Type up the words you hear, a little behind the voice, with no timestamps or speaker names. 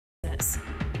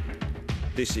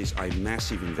This is a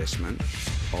massive investment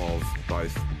of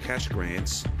both cash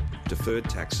grants, deferred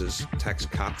taxes, tax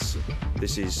cuts.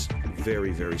 This is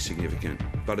very, very significant,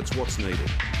 but it's what's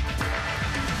needed.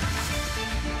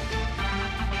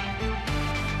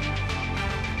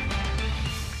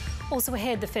 Also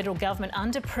ahead, the federal government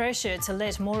under pressure to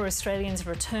let more Australians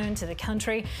return to the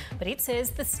country, but it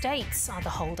says the states are the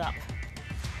hold-up.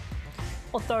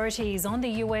 Authorities on the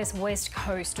US West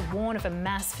Coast warn of a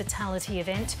mass fatality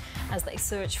event as they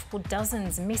search for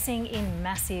dozens missing in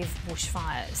massive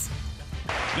bushfires.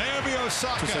 Naomi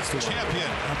Osaka, champion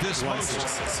of this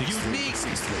most unique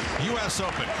US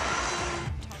Open.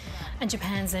 And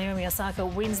Japan's Naomi Osaka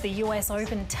wins the US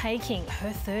Open, taking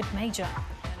her third major.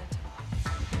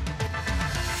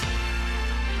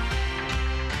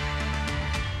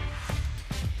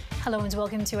 Hello and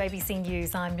welcome to ABC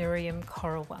News. I'm Miriam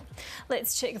Korowa.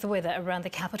 Let's check the weather around the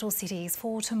capital cities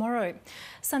for tomorrow.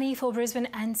 Sunny for Brisbane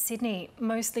and Sydney,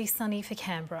 mostly sunny for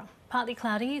Canberra. Partly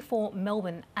cloudy for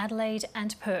Melbourne, Adelaide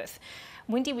and Perth.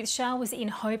 Windy with showers in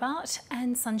Hobart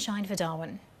and sunshine for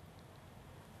Darwin.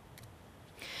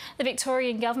 The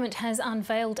Victorian government has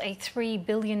unveiled a $3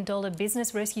 billion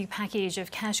business rescue package of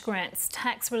cash grants,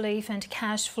 tax relief and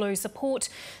cash flow support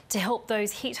to help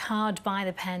those hit hard by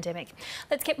the pandemic.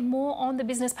 Let's get more on the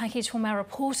business package from our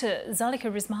reporter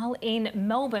Zalika Rismal in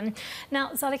Melbourne.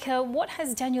 Now, Zalika, what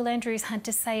has Daniel Andrews had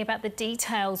to say about the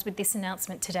details with this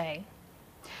announcement today?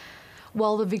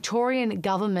 Well, the Victorian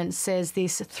government says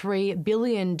this $3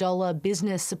 billion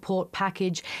business support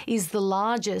package is the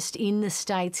largest in the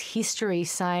state's history,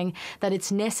 saying that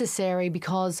it's necessary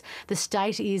because the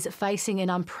state is facing an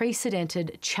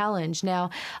unprecedented challenge.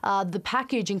 Now, the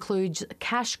package includes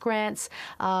cash grants,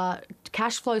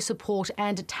 cash flow support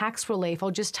and tax relief. I'll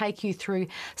just take you through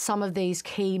some of these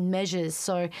key measures.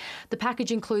 So the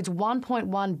package includes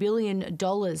 $1.1 billion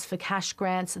for cash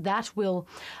grants. That will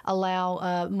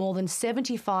allow more than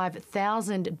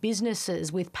 75,000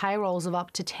 businesses with payrolls of up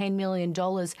to $10 million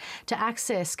to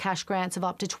access cash grants of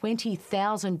up to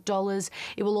 $20,000.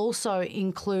 It will also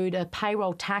include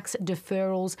payroll tax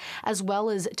deferrals as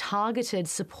well as targeted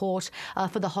support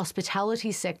for the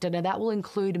hospitality sector. Now, that will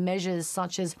include measures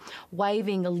such as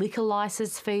waiving liquor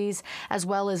licence fees as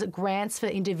well as grants for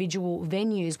individual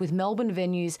venues, with Melbourne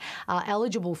venues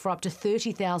eligible for up to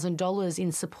 $30,000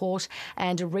 in support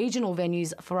and regional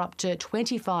venues for up to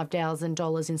 $25,000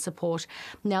 in support.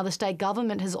 Now, the state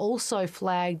government has also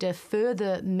flagged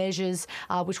further measures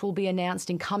which will be announced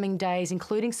in coming days,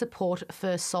 including support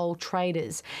for sole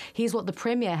traders. Here's what the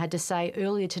Premier had to say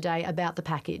earlier today about the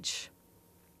package.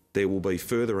 There will be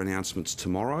further announcements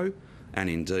tomorrow and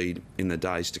indeed in the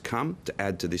days to come to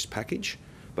add to this package,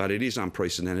 but it is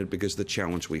unprecedented because the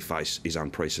challenge we face is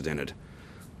unprecedented.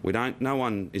 No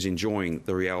one is enjoying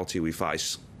the reality we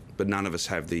face, but none of us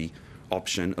have the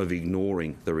option of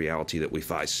ignoring the reality that we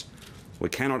face. We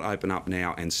cannot open up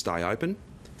now and stay open.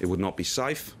 It would not be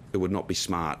safe. It would not be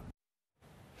smart.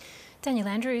 Daniel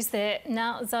Andrews there.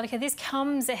 Now, Zalika, this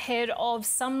comes ahead of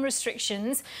some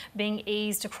restrictions being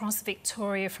eased across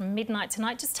Victoria from midnight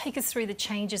tonight. Just take us through the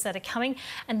changes that are coming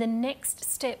and the next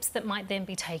steps that might then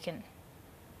be taken.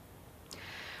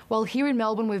 Well, here in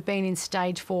Melbourne, we've been in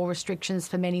stage 4 restrictions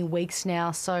for many weeks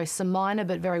now, so some minor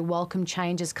but very welcome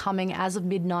changes coming as of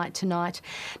midnight tonight.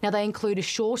 Now, they include a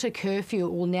shorter curfew.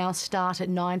 It will now start at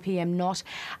 9 p.m, not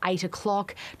 8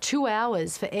 o'clock. 2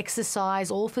 hours for exercise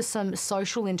or for some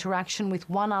social interaction with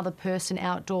one other person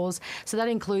outdoors. So that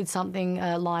includes something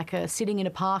like sitting in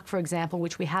a park, for example,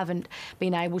 which we haven't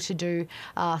been able to do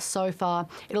so far.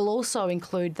 It'll also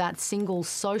include that single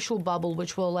social bubble,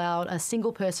 which will allow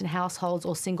single-person households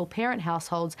or single-parent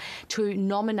households to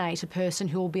nominate a person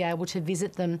who will be able to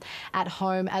visit them at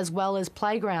home, as well as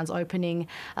playgrounds opening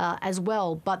as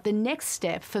well. But the next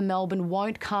step for Melbourne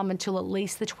won't come until at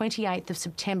least the 28th of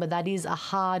September. That is a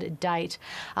hard date,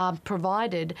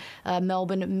 provided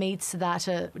Melbourne meets that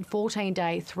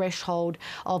 14-day threshold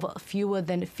of fewer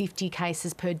than 50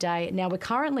 cases per day. Now, we're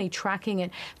currently tracking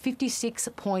at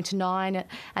 56.9,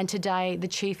 and today the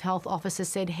Chief Health Officer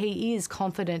said he is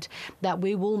confident that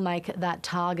we will make that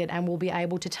target and will be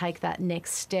able to take that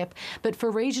next step. But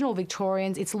for regional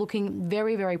Victorians, it's looking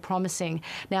very, very promising.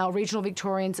 Now, regional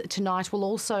Victorians tonight will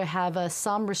also have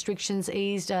some restrictions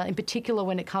eased, in particular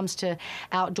when it comes to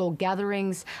outdoor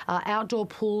gatherings. Outdoor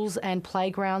pools and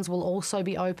playgrounds will also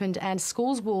be opened, and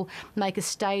schools will make a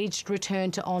staged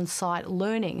return to on-site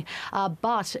learning.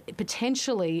 But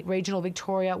potentially, regional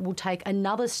Victoria will take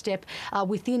another step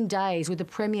within days, with the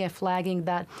Premier flagging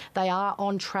that they are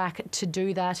on track to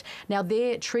do that. Now, their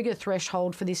their trigger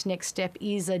threshold for this next step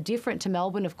is different to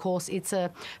Melbourne. Of course, it's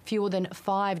fewer than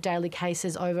 5 daily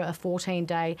cases over a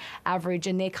 14-day average,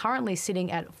 and they're currently sitting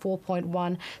at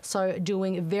 4.1, so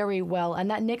doing very well.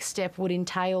 And that next step would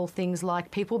entail things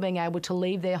like people being able to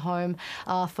leave their home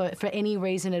for any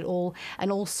reason at all,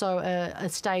 and also a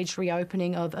staged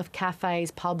reopening of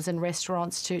cafes, pubs and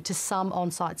restaurants to some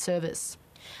on-site service.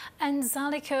 And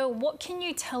Zalika, what can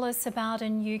you tell us about a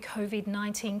new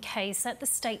COVID-19 case at the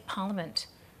State Parliament?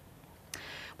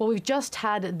 Well, we've just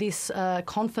had this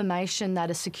confirmation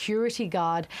that a security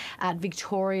guard at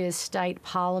Victoria's State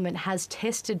Parliament has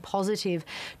tested positive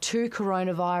to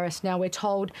coronavirus. Now, we're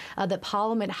told that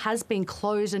Parliament has been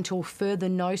closed until further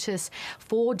notice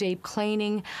for deep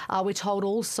cleaning. We're told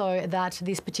also that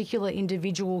this particular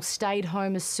individual stayed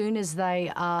home as soon as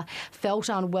they felt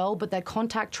unwell, but that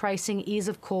contact tracing is,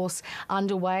 of course,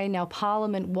 underway. Now,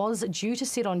 Parliament was due to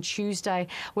sit on Tuesday.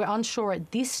 We're unsure at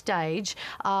this stage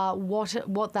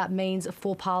what that means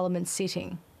for Parliament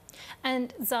sitting.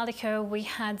 And Zalika, we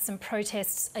had some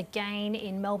protests again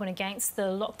in Melbourne against the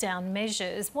lockdown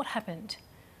measures. What happened?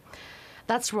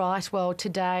 That's right. Well,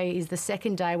 today is the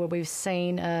second day where we've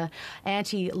seen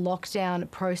anti-lockdown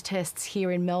protests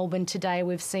here in Melbourne. Today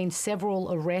we've seen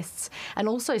several arrests and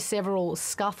also several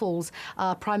scuffles,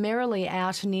 primarily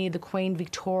out near the Queen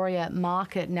Victoria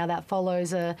Market. Now, that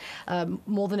follows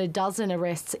more than a dozen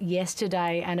arrests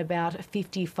yesterday and about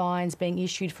 50 fines being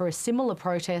issued for a similar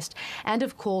protest. And,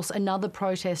 of course, another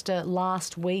protest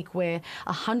last week where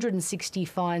 160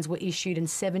 fines were issued and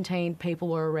 17 people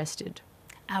were arrested.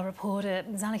 Our reporter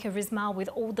Zalika Rismal with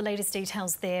all the latest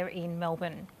details there in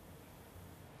Melbourne.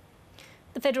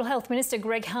 The Federal Health Minister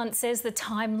Greg Hunt says the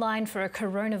timeline for a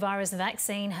coronavirus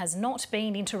vaccine has not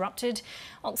been interrupted.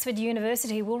 Oxford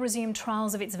University will resume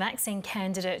trials of its vaccine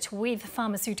candidate with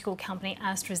pharmaceutical company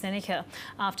AstraZeneca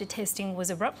after testing was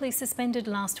abruptly suspended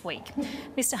last week.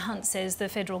 Mr Hunt says the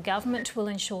federal government will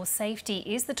ensure safety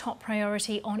is the top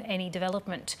priority on any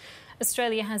development.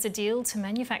 Australia has a deal to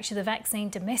manufacture the vaccine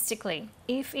domestically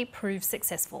if it proves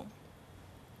successful.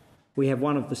 We have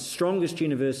one of the strongest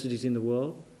universities in the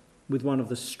world, with one of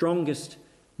the strongest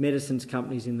medicines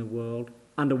companies in the world,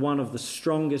 under one of the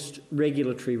strongest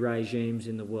regulatory regimes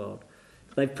in the world.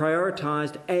 They've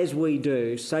prioritised, as we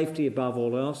do, safety above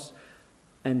all else,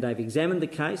 and they've examined the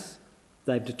case,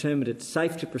 they've determined it's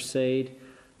safe to proceed,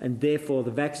 and therefore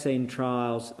the vaccine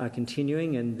trials are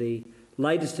continuing. And the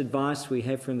latest advice we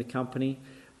have from the company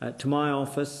to my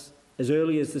office, as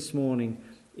early as this morning,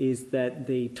 is that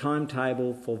the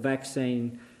timetable for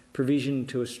vaccine provision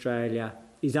to Australia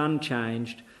is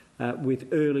unchanged, with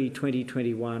early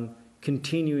 2021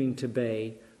 continuing to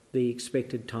be the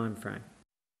expected timeframe.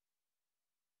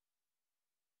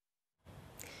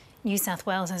 New South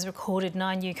Wales has recorded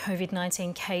 9 new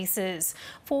COVID-19 cases.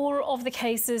 4 of the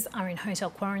cases are in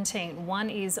hotel quarantine. 1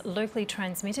 is locally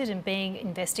transmitted and being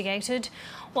investigated,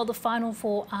 while the final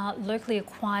 4 are locally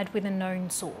acquired with a known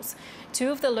source.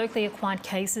 2 of the locally acquired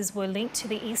cases were linked to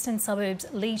the Eastern Suburbs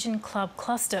Legion Club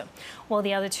cluster, while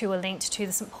the other 2 are linked to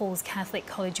the St Paul's Catholic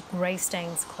College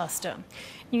Greystanes cluster.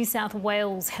 New South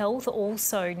Wales Health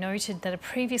also noted that a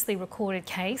previously recorded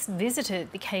case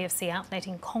visited the KFC outlet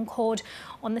in Concord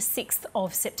on the 6th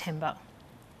of September.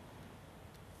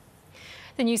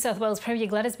 The New South Wales Premier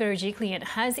Gladys Berejiklian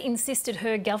has insisted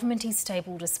her government is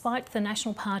stable despite the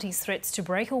National Party's threats to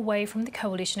break away from the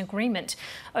coalition agreement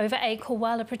over a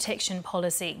koala protection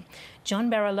policy. John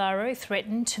Barilaro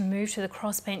threatened to move to the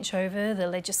crossbench over the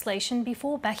legislation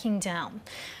before backing down.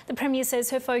 The Premier says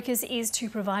her focus is to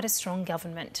provide a strong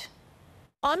government.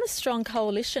 I'm a strong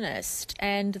coalitionist,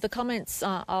 and the comments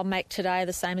I'll make today are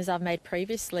the same as I've made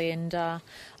previously. And I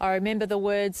remember the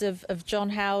words of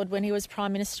John Howard when he was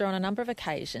Prime Minister on a number of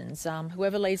occasions.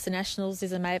 Whoever leads the Nationals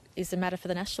is a matter for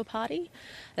the National Party.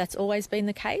 That's always been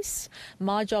the case.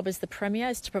 My job as the Premier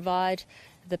is to provide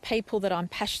the people that I'm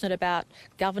passionate about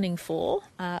governing for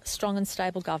strong and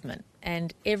stable government.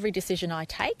 And every decision I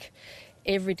take,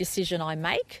 every decision I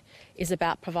make is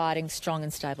about providing strong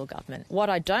and stable government. What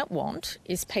I don't want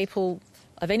is people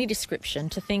of any description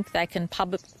to think they can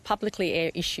publicly air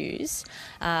issues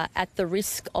at the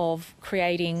risk of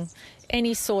creating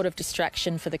any sort of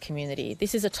distraction for the community.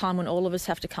 This is a time when all of us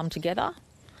have to come together.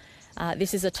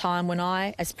 This is a time when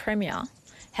I, as Premier,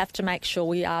 have to make sure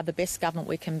we are the best government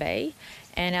we can be,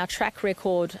 and our track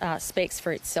record speaks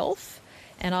for itself.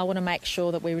 And I want to make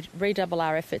sure that we redouble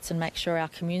our efforts and make sure our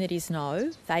communities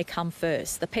know they come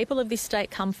first. The people of this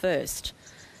state come first.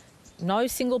 No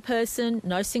single person,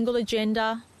 no single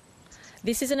agenda.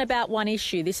 This isn't about one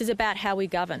issue. This is about how we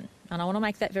govern. And I want to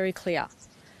make that very clear.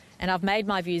 And I've made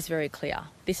my views very clear.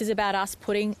 This is about us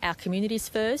putting our communities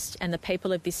first and the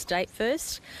people of this state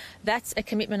first. That's a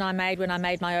commitment I made when I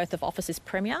made my oath of office as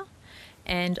Premier,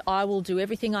 and I will do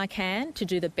everything I can to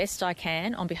do the best I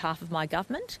can on behalf of my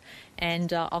government,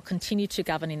 and I'll continue to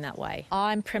govern in that way.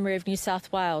 I'm Premier of New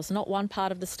South Wales, not one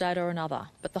part of the state or another,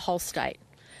 but the whole state.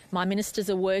 My ministers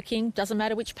are working, doesn't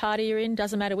matter which party you're in,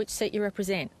 doesn't matter which seat you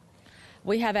represent.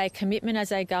 We have a commitment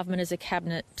as a government, as a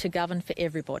cabinet, to govern for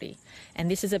everybody. And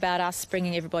this is about us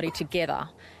bringing everybody together.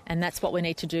 And that's what we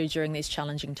need to do during these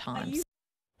challenging times.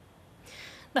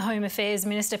 The Home Affairs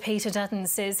Minister Peter Dutton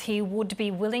says he would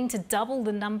be willing to double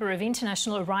the number of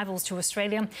international arrivals to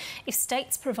Australia if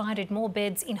states provided more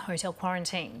beds in hotel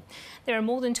quarantine. There are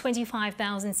more than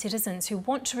 25,000 citizens who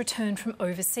want to return from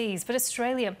overseas, but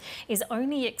Australia is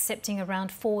only accepting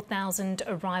around 4,000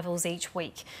 arrivals each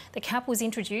week. The cap was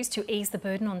introduced to ease the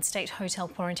burden on state hotel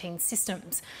quarantine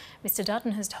systems. Mr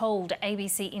Dutton has told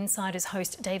ABC Insider's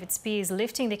host David Spears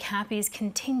lifting the cap is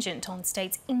contingent on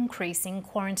states increasing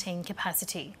quarantine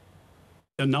capacity.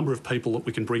 A number of people that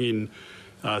we can bring in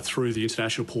through the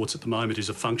international ports at the moment is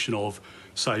a function of,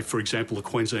 say, for example, the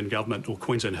Queensland Government or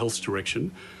Queensland Health's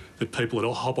direction that people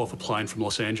that hop off a plane from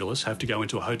Los Angeles have to go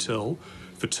into a hotel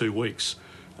for 2 weeks.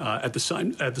 At the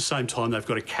same time, they've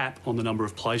got a cap on the number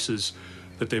of places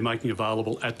that they're making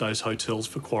available at those hotels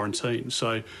for quarantine.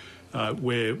 So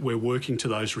we're working to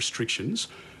those restrictions.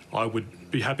 I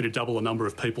would be happy to double the number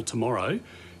of people tomorrow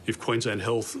if Queensland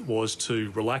Health was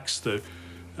to relax the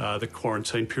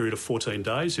quarantine period of 14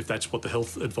 days, if that's what the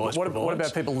health advice provides. What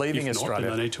about people leaving Australia?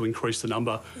 Then they need to increase the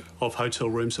number of hotel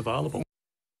rooms available.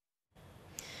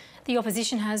 The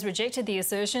opposition has rejected the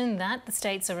assertion that the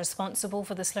states are responsible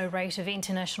for the slow rate of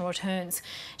international returns.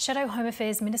 Shadow Home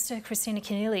Affairs Minister Christina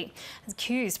Keneally has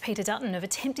accused Peter Dutton of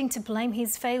attempting to blame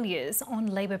his failures on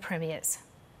Labor premiers.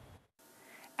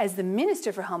 As the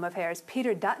Minister for Home Affairs,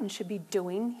 Peter Dutton should be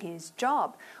doing his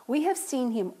job. We have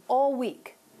seen him all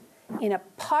week in a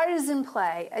partisan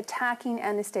play attacking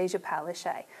Anastasia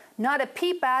Palaszczuk. Not a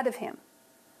peep out of him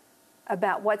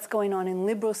about what's going on in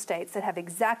Liberal states that have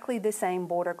exactly the same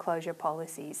border closure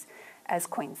policies as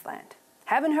Queensland.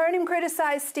 Haven't heard him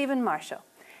criticise Stephen Marshall.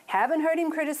 Haven't heard him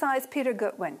criticise Peter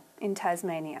Goodwin in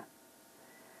Tasmania.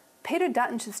 Peter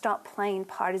Dutton should stop playing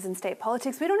partisan state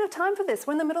politics. We don't have time for this.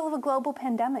 We're in the middle of a global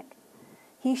pandemic.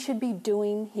 He should be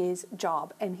doing his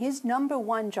job. And his number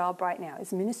one job right now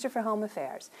as Minister for Home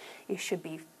Affairs, he should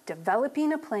be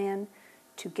developing a plan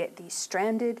to get these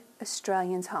stranded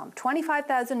Australians home.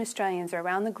 25,000 Australians are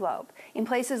around the globe in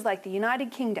places like the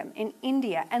United Kingdom, in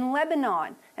India, and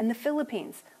Lebanon, and the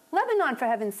Philippines. Lebanon, for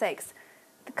heaven's sakes.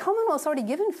 The Commonwealth's already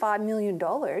given $5 million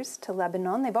to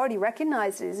Lebanon. They've already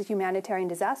recognised it as a humanitarian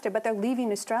disaster, but they're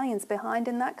leaving Australians behind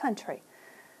in that country.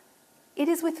 It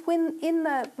is in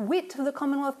the wit of the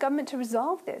Commonwealth Government to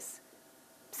resolve this.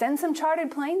 Send some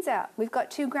chartered planes out. We've got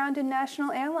 2 grounded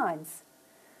national airlines.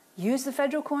 Use the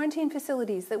federal quarantine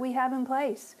facilities that we have in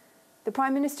place. The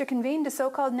Prime Minister convened a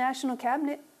so-called national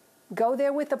cabinet. Go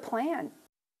there with a plan.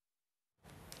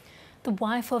 The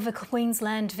wife of a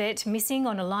Queensland vet missing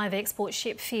on a live export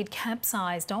ship feed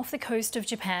capsized off the coast of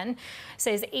Japan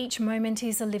says each moment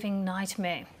is a living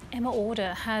nightmare. Emma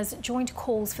Order has joined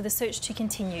calls for the search to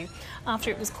continue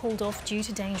after it was called off due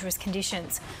to dangerous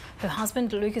conditions. Her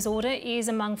husband, Lucas Order, is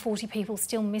among 40 people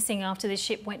still missing after the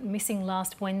ship went missing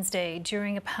last Wednesday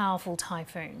during a powerful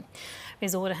typhoon.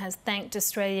 Ms. Order has thanked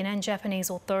Australian and Japanese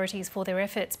authorities for their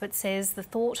efforts, but says the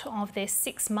thought of their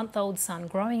 6-month-old son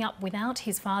growing up without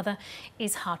his father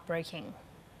is heartbreaking.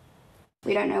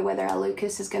 We don't know whether our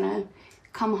Lucas is going to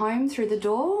come home through the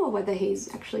door or whether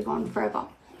he's actually gone forever.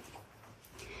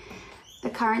 The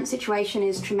current situation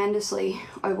is tremendously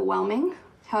overwhelming.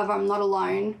 However, I'm not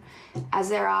alone, as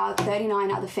there are 39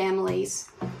 other families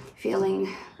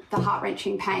feeling the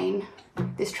heart-wrenching pain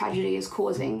this tragedy is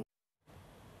causing.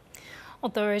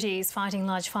 Authorities fighting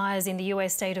large fires in the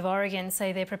US state of Oregon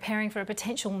say they're preparing for a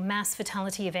potential mass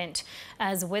fatality event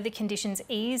as weather conditions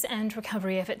ease and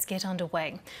recovery efforts get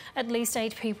underway. At least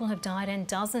 8 people have died and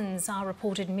dozens are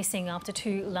reported missing after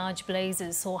 2 large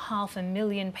blazes saw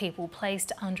 500,000 people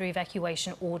placed under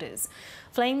evacuation orders.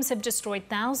 Flames have destroyed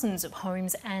thousands of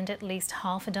homes and at least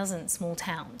half a dozen small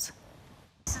towns.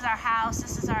 This is our house,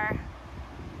 this is our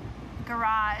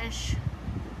garage.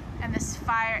 And this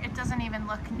fire, it doesn't even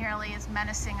look nearly as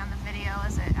menacing on the video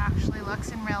as it actually looks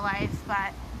in real life,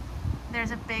 but there's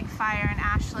a big fire in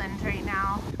Ashland right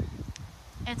now.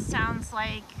 It sounds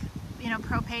like,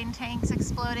 propane tanks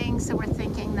exploding, so we're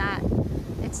thinking that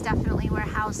it's definitely where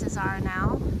houses are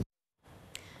now.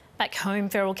 Back home,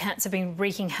 feral cats have been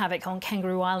wreaking havoc on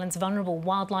Kangaroo Island's vulnerable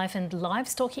wildlife and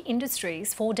livestock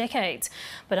industries for decades.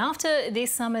 But after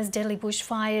this summer's deadly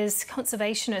bushfires,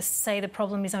 conservationists say the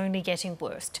problem is only getting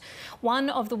worse. One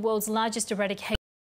of the world's largest eradication